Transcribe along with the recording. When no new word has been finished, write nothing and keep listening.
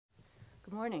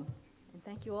Good morning, and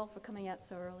thank you all for coming out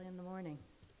so early in the morning.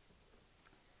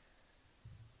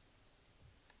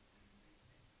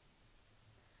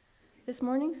 This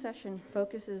morning's session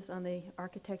focuses on the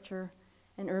architecture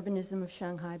and urbanism of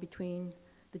Shanghai between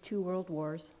the two world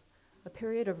wars, a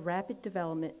period of rapid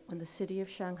development when the city of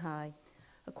Shanghai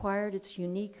acquired its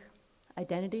unique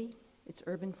identity, its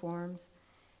urban forms,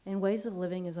 and ways of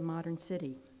living as a modern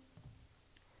city.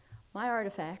 My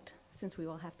artifact, since we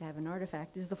all have to have an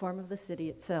artifact, is the form of the city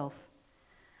itself.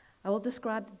 I will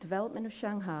describe the development of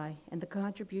Shanghai and the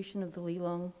contribution of the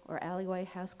Lilong or alleyway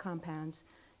house compounds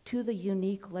to the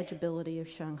unique legibility of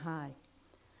Shanghai.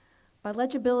 By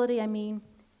legibility, I mean,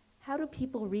 how do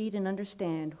people read and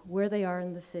understand where they are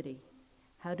in the city?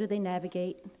 How do they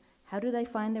navigate? How do they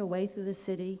find their way through the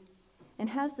city? And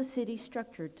how's the city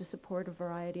structured to support a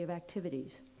variety of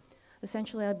activities?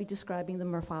 Essentially, I'll be describing the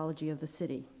morphology of the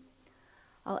city.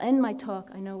 I'll end my talk,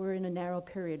 I know we're in a narrow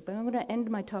period, but I'm going to end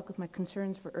my talk with my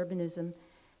concerns for urbanism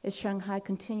as Shanghai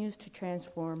continues to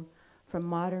transform from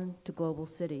modern to global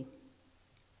city.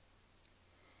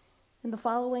 In the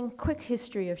following quick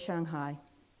history of Shanghai,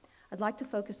 I'd like to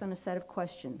focus on a set of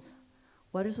questions.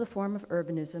 What is the form of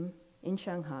urbanism in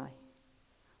Shanghai?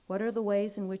 What are the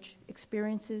ways in which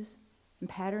experiences and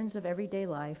patterns of everyday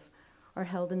life are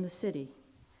held in the city?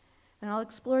 And I'll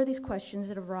explore these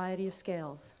questions at a variety of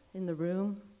scales, in the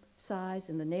room size,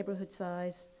 in the neighborhood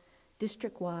size,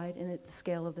 district-wide, and at the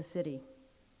scale of the city.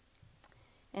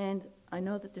 And I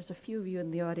know that there's a few of you in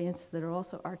the audience that are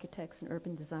also architects and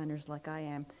urban designers like I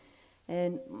am.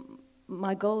 And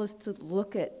my goal is to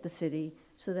look at the city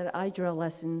so that I draw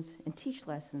lessons and teach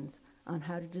lessons on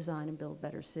how to design and build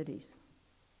better cities.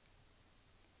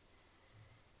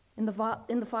 In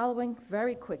the following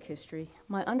very quick history,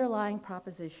 my underlying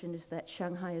proposition is that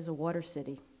Shanghai is a water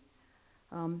city.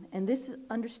 And this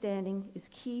understanding is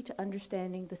key to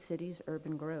understanding the city's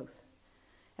urban growth.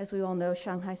 As we all know,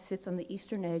 Shanghai sits on the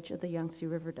eastern edge of the Yangtze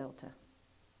River Delta.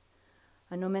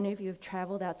 I know many of you have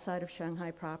traveled outside of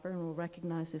Shanghai proper and will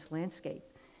recognize this landscape.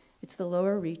 It's the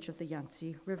lower reach of the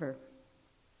Yangtze River.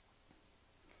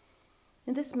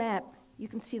 In this map, you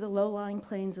can see the low-lying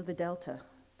plains of the delta.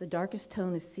 The darkest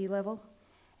tone is sea level,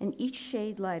 and each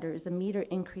shade lighter is a meter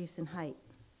increase in height.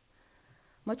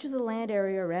 Much of the land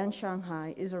area around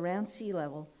Shanghai is around sea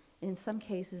level, and in some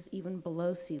cases even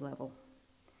below sea level.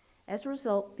 As a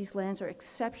result, these lands are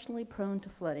exceptionally prone to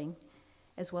flooding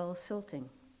as well as silting.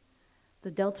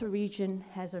 The delta region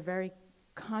has a very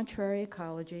contrary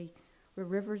ecology where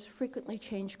rivers frequently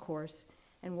change course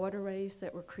and waterways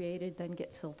that were created then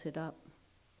get silted up.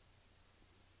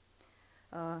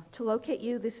 To locate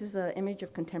you, this is an image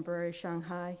of contemporary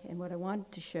Shanghai, and what I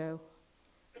wanted to show,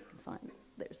 you can find it,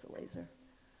 there's the laser,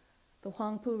 the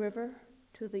Huangpu River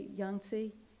to the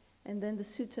Yangtze, and then the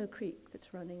Suzhou Creek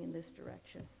that's running in this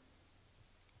direction.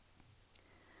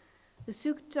 The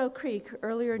Suzhou Creek,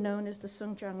 earlier known as the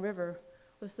Songjiang River,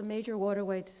 was the major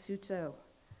waterway to Suzhou.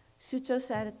 Suzhou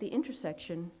sat at the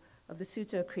intersection of the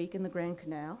Suzhou Creek and the Grand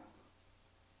Canal.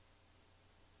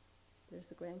 There's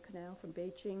the Grand Canal from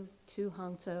Beijing to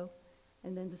Hangzhou,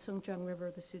 and then the Songjiang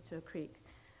River, the Suzhou Creek.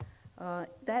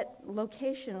 That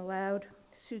location allowed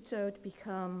Suzhou to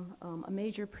become a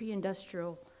major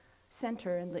pre-industrial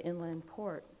center in the inland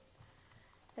port.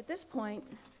 At this point,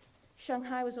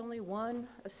 Shanghai was only one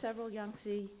of several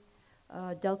Yangtze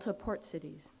Delta port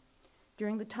cities.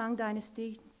 During the Tang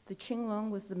Dynasty, the Qinglong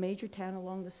was the major town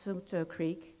along the Suzhou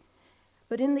Creek,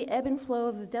 but in the ebb and flow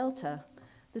of the delta,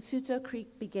 the Suzhou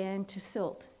Creek began to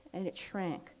silt and it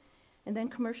shrank, and then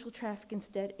commercial traffic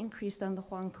instead increased on the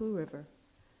Huangpu River.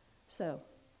 So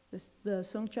the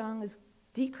Songjiang is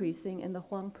decreasing and the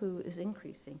Huangpu is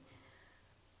increasing.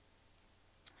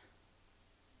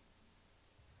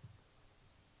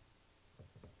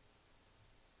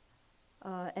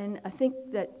 And I think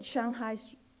that Shanghai's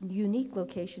unique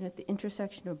location at the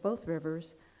intersection of both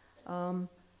rivers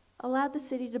allowed the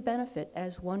city to benefit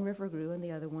as one river grew and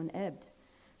the other one ebbed.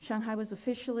 Shanghai was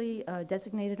officially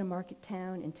designated a market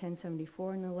town in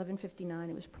 1074, and in 1159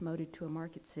 it was promoted to a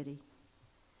market city.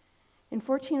 In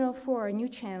 1404, a new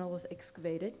channel was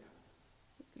excavated.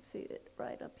 You can see it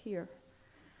right up here,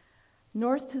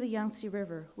 north to the Yangtze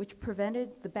River, which prevented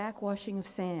the backwashing of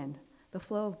sand. The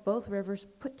flow of both rivers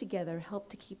put together helped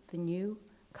to keep the new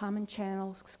common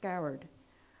channels scoured,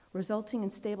 resulting in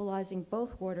stabilizing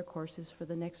both watercourses for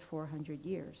the next 400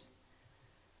 years.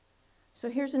 So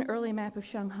here's an early map of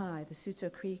Shanghai, the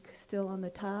Suzhou Creek still on the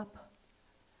top,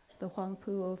 the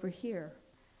Huangpu over here.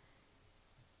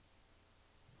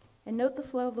 And note the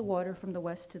flow of the water from the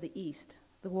west to the east.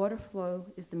 The water flow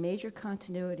is the major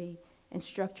continuity and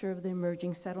structure of the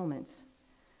emerging settlements.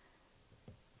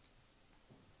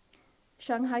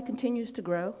 Shanghai continues to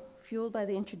grow, fueled by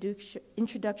the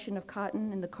introduction of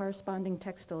cotton and the corresponding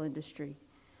textile industry.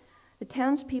 The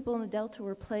townspeople in the Delta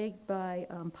were plagued by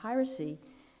piracy,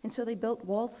 and so they built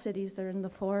walled cities that are in the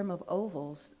form of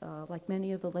ovals, like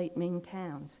many of the late Ming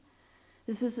towns.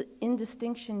 This is in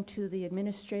distinction to the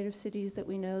administrative cities that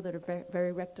we know that are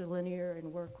very rectilinear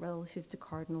and work relative to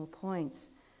cardinal points.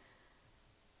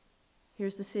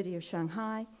 Here's the city of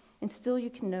Shanghai, and still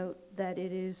you can note that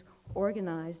it is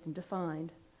organized and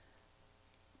defined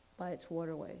by its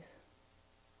waterways.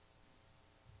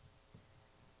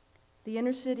 The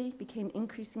inner city became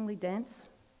increasingly dense.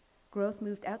 Growth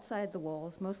moved outside the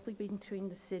walls, mostly between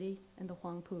the city and the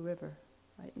Huangpu River,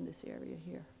 right in this area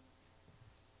here.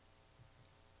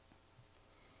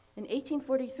 In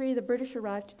 1843, the British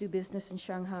arrived to do business in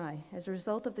Shanghai. As a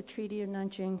result of the Treaty of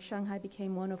Nanjing, Shanghai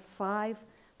became one of 5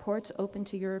 ports open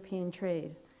to European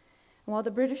trade. And while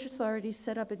the British authorities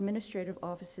set up administrative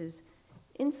offices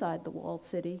inside the walled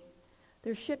city,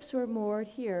 their ships were moored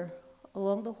here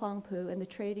along the Huangpu, and the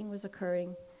trading was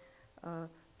occurring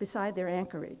beside their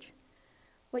anchorage.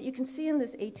 What you can see in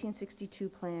this 1862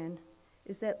 plan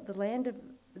is that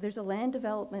there's a land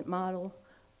development model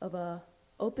of an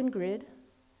open grid.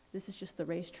 This is just the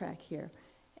racetrack here,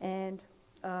 and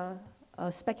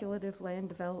a speculative land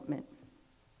development.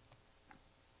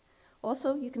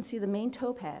 Also, you can see the main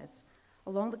towpaths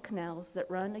along the canals that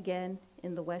run again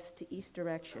in the west to east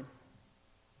direction.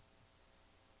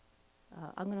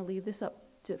 I'm going to leave this up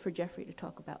for Jeffrey to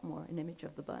talk about more, an image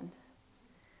of the bund.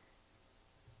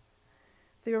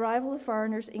 The arrival of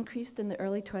foreigners increased in the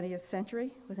early 20th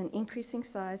century with an increasing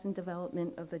size and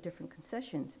development of the different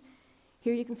concessions.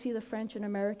 Here you can see the French and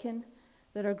American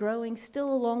that are growing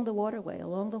still along the waterway,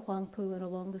 along the Huangpu and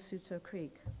along the Suzhou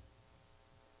Creek.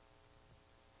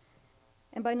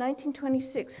 And by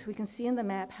 1926, we can see in the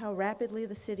map how rapidly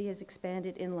the city has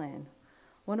expanded inland.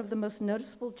 One of the most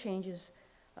noticeable changes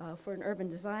for an urban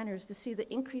designer is to see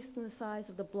the increase in the size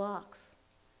of the blocks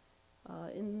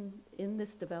in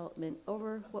this development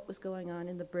over what was going on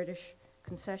in the British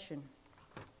concession.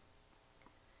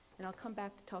 And I'll come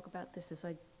back to talk about this as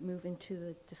I move into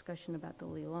the discussion about the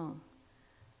Lilong.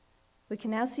 We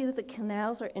can now see that the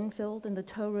canals are infilled and the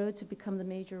tow roads have become the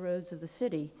major roads of the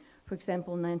city. For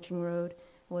example, Nanjing Road,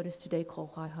 and what is today called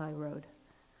Shanghai Road.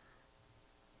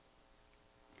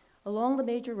 Along the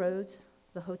major roads,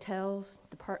 the hotels,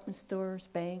 department stores,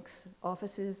 banks,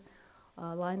 offices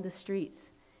line the streets.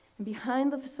 And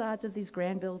behind the facades of these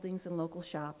grand buildings and local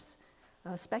shops,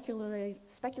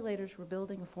 speculators were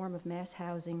building a form of mass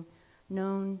housing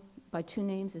known by 2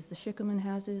 names as the Shikumun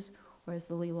houses or as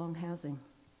the Lilong housing.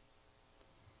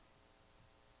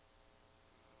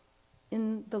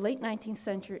 In the late 19th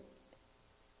century,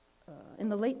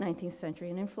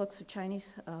 an influx of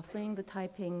Chinese fleeing the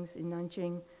Taipings in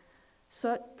Nanjing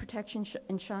sought protection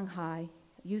in Shanghai,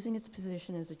 using its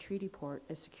position as a treaty port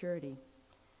as security.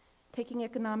 Taking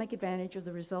economic advantage of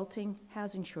the resulting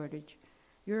housing shortage,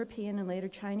 European and later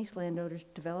Chinese landowners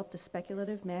developed a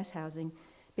speculative mass housing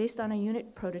based on a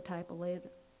unit prototype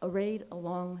arrayed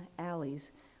along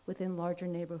alleys within larger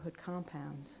neighborhood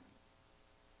compounds.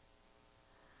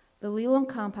 The Lilong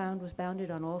compound was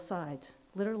bounded on all sides.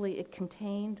 Literally, it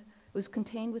was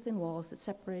contained within walls that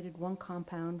separated one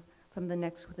compound from the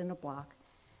next within a block,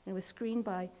 and it was screened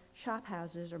by shop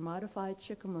houses or modified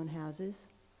shikumun houses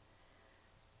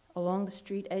along the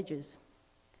street edges.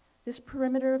 This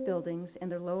perimeter of buildings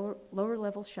and their lower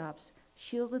level shops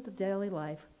shielded the daily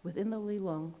life within the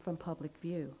Lilong from public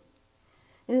view.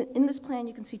 In this plan,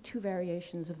 you can see 2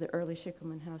 variations of the early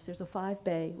shikumun house. There's a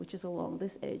 5-bay, which is along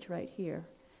this edge right here,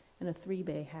 and a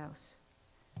 3-bay house.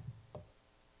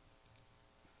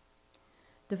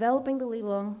 Developing the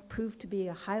Lilong proved to be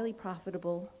a highly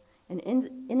profitable and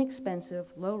inexpensive,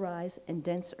 low-rise and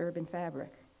dense urban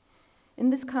fabric. In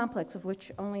this complex, of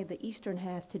which only the eastern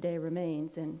half today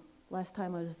remains, and last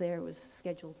time I was there it was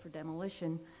scheduled for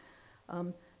demolition,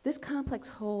 this complex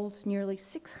holds nearly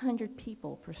 600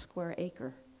 people per square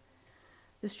acre.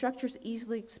 The structure is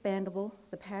easily expandable.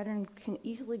 The pattern can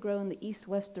easily grow in the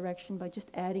east-west direction by just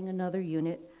adding another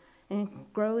unit, and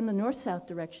grow in the north-south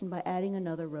direction by adding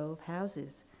another row of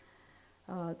houses.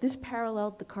 This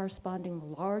paralleled the corresponding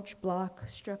large block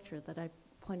structure that I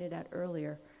pointed out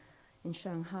earlier in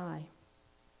Shanghai.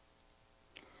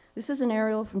 This is an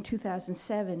aerial from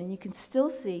 2007, and you can still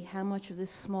see how much of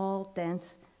this small,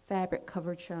 dense fabric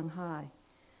covered Shanghai.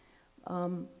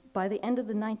 By the end of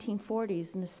the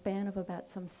 1940s, in a span of about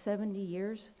some 70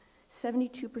 years,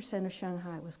 72% of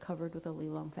Shanghai was covered with a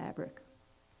Lilong fabric.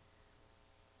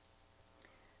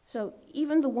 So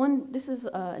even this is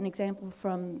an example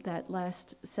from that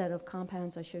last set of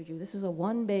compounds I showed you. This is a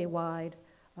 1-bay wide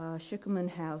Shikumun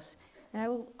house. And I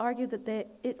will argue that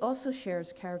it also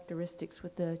shares characteristics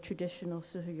with the traditional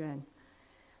Suhuyuan.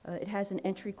 It has an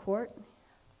entry court,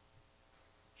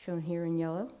 shown here in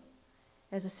yellow.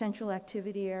 It has a central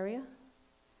activity area,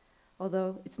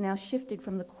 although it's now shifted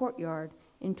from the courtyard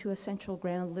into a central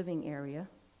ground living area.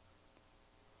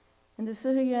 In the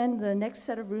Suhuyuan, the next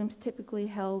set of rooms typically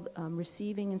held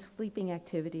receiving and sleeping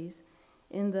activities.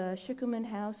 In the Shikumun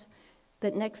house,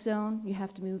 that next zone, you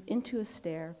have to move into a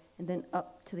stair and then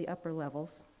up to the upper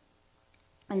levels.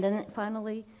 And then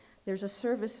finally, there's a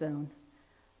service zone.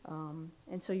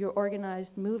 And so you're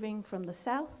organized moving from the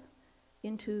south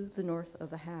into the north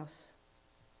of the house.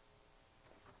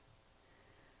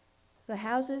 The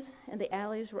houses and the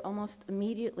alleys were almost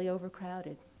immediately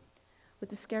overcrowded. With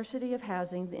the scarcity of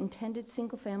housing, the intended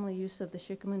single-family use of the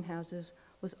Shikumun houses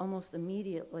was almost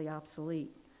immediately obsolete.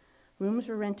 Rooms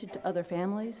were rented to other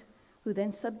families, who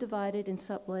then subdivided and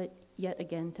sublet yet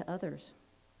again to others.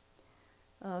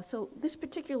 So this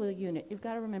particular unit, you've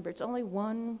got to remember, it's only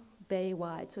 1 bay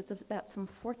wide, so it's about some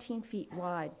 14 feet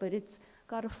wide, but it's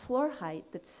got a floor height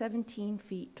that's 17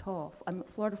 feet tall,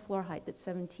 floor-to-floor height that's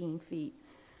 17 feet.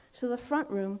 So the front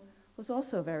room was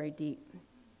also very deep.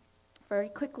 Very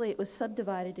quickly, it was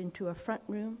subdivided into a front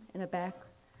room and a back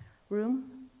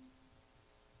room.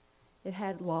 It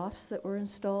had lofts that were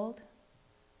installed.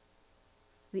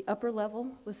 The upper level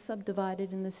was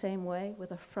subdivided in the same way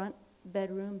with a front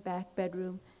bedroom, back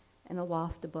bedroom, and a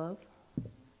loft above.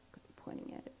 Could be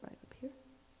pointing at it right up here.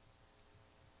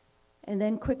 And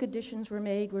then quick additions were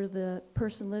made where the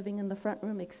person living in the front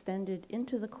room extended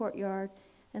into the courtyard,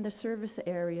 and the service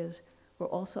areas were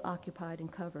also occupied and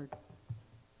covered.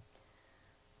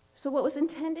 So what was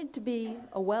intended to be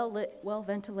a well-lit,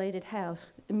 well-ventilated house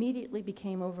immediately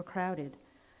became overcrowded.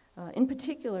 In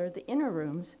particular, the inner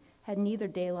rooms had neither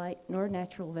daylight nor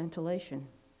natural ventilation.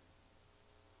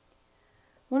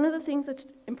 One of the things that's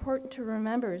important to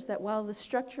remember is that while the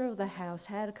structure of the house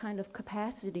had a kind of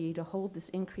capacity to hold this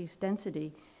increased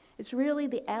density, it's really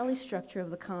the alley structure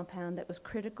of the compound that was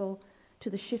critical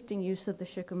to the shifting use of the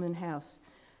Shikumun house,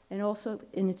 and also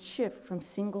in its shift from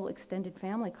single extended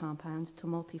family compounds to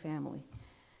multifamily.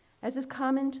 As is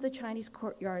common to the Chinese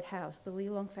courtyard house, the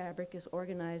Lilong fabric is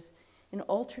organized in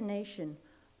alternation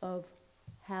of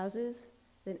houses,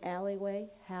 then alleyway,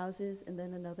 houses, and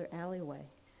then another alleyway.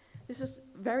 This is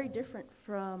very different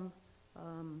from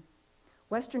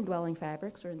Western dwelling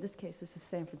fabrics, or in this case, this is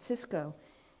San Francisco,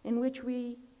 in which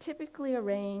we typically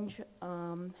arrange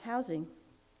housing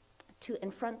to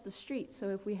confront the street. So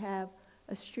if we have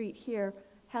a street here,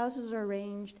 houses are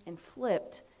arranged and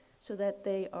flipped so that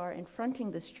they are confronting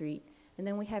the street, and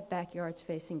then we have backyards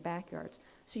facing backyards.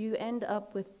 So you end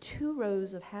up with 2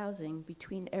 rows of housing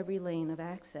between every lane of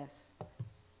access.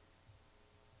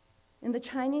 In the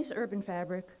Chinese urban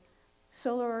fabric,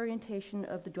 solar orientation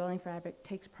of the dwelling fabric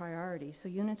takes priority, so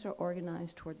units are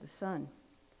organized toward the sun.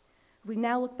 If we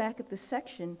now look back at this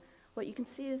section, what you can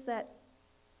see is that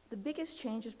the biggest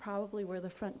change is probably where the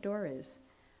front door is.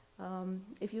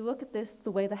 If you look at this,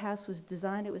 the way the house was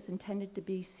designed, it was intended to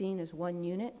be seen as one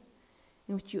unit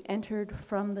in which you entered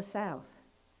from the south.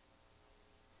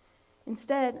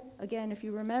 Instead, again, if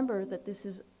you remember that this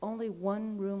is only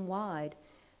 1 room wide,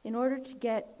 in order to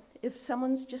get, if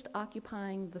someone's just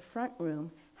occupying the front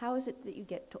room, how is it that you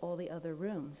get to all the other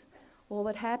rooms? Well,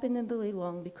 what happened in the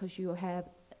Lilong, because you have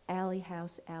alley,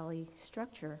 house, alley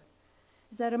structure,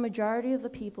 is that a majority of the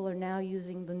people are now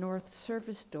using the north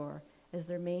service door as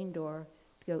their main door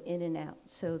to go in and out,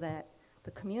 so that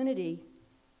the community,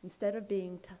 instead of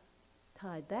being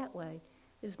tied that way,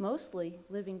 is mostly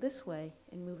living this way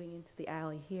and moving into the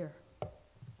alley here.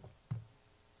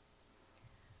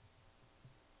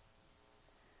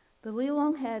 The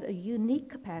Lilong had a unique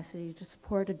capacity to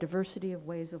support a diversity of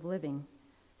ways of living,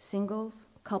 singles,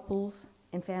 couples,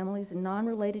 and families in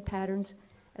non-related patterns,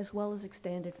 as well as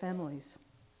extended families.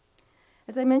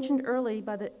 As I mentioned earlier,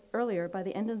 by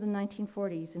the end of the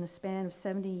 1940s, in a span of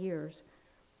 70 years,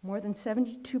 more than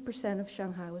 72% of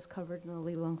Shanghai was covered in the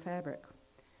Lilong fabric.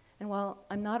 And while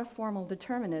I'm not a formal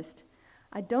determinist,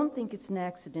 I don't think it's an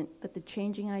accident that the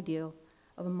changing ideal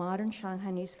of a modern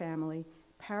Shanghainese family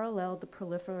paralleled the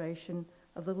proliferation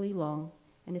of the Lilong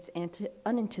and its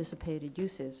unanticipated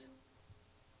uses.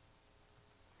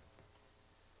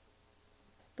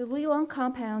 The Lilong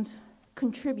compounds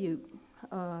contribute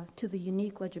to the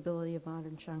unique legibility of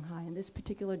modern Shanghai. In this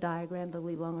particular diagram, the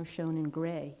Lilong are shown in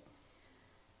gray.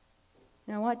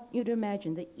 Now I want you to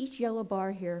imagine that each yellow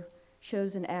bar here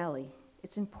shows an alley.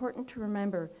 It's important to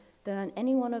remember that on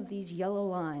any one of these yellow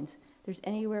lines, there's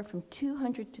anywhere from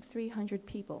 200 to 300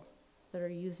 people that are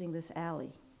using this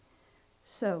alley.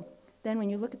 So then when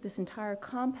you look at this entire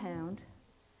compound,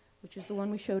 which is the one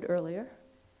we showed earlier,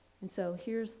 and so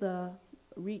here's the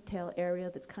retail area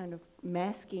that's kind of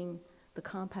masking the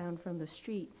compound from the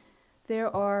street.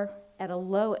 There are, at a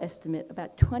low estimate,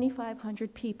 about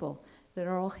 2,500 people that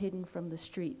are all hidden from the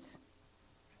streets.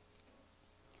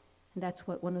 And that's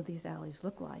what one of these alleys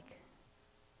look like.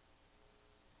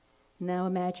 Now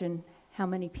imagine how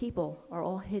many people are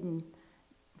all hidden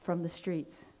from the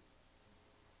streets.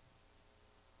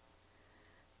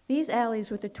 These alleys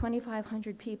with the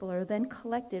 2,500 people are then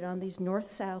collected on these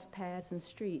north-south paths and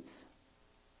streets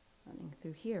running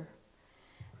through here.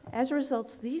 As a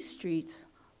result, these streets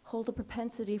hold a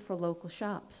propensity for local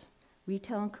shops,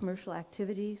 retail and commercial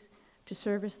activities to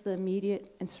service the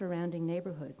immediate and surrounding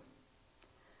neighborhood.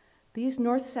 These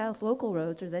north-south local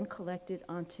roads are then collected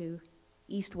onto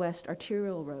east-west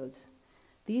arterial roads.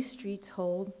 These streets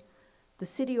hold the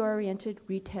city-oriented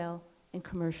retail and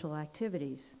commercial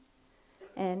activities.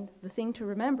 And the thing to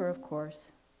remember, of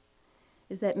course,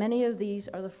 is that many of these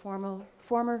are the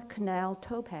former canal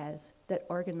towpaths that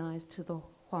organized to the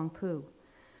Huangpu.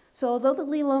 So although the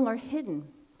Lilong are hidden,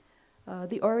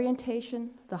 the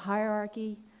orientation, the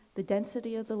hierarchy, the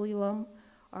density of the Lilong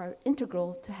are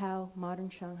integral to how modern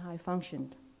Shanghai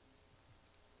functioned.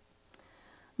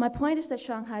 My point is that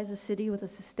Shanghai is a city with a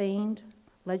sustained,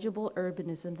 legible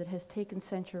urbanism that has taken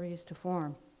centuries to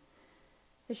form.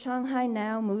 As Shanghai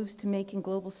now moves to making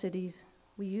global cities,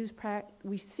 we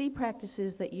see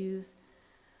practices that use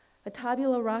a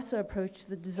tabula rasa approach to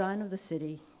the design of the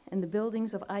city and the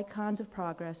buildings of icons of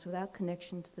progress without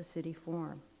connection to the city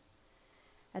form.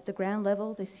 At the ground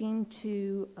level, they seem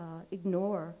to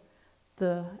ignore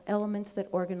the elements that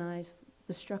organize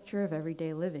the structure of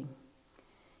everyday living.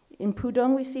 In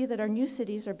Pudong, we see that our new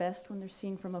cities are best when they're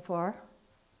seen from afar.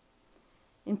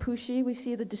 In Puxi, we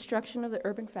see the destruction of the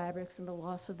urban fabrics and the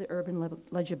loss of the urban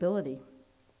legibility.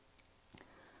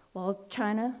 While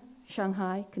China,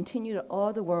 Shanghai continue to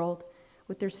awe the world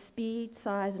with their speed,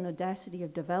 size, and audacity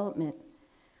of development,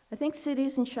 I think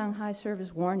cities in Shanghai serve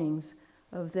as warnings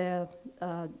of the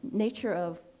nature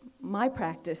of my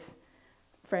practice,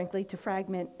 frankly, to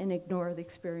fragment and ignore the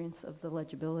experience of the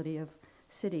legibility of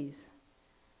cities.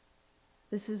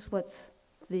 This is what's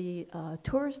the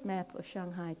tourist map of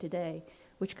Shanghai today,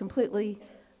 which completely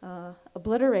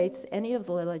obliterates any of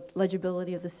the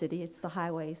legibility of the city. It's the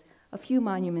highways, a few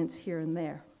monuments here and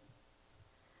there.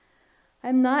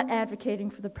 I'm not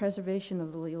advocating for the preservation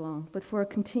of the Lilong, but for a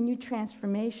continued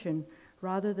transformation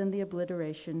rather than the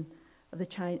obliteration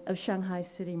of Shanghai's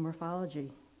city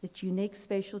morphology, its unique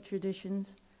spatial traditions,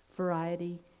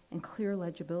 variety, and clear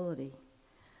legibility.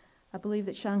 I believe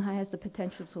that Shanghai has the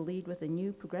potential to lead with a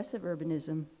new progressive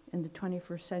urbanism in the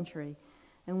 21st century,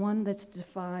 and one that's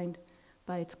defined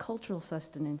by its cultural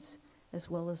sustenance as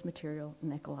well as material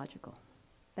and ecological.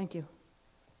 Thank you.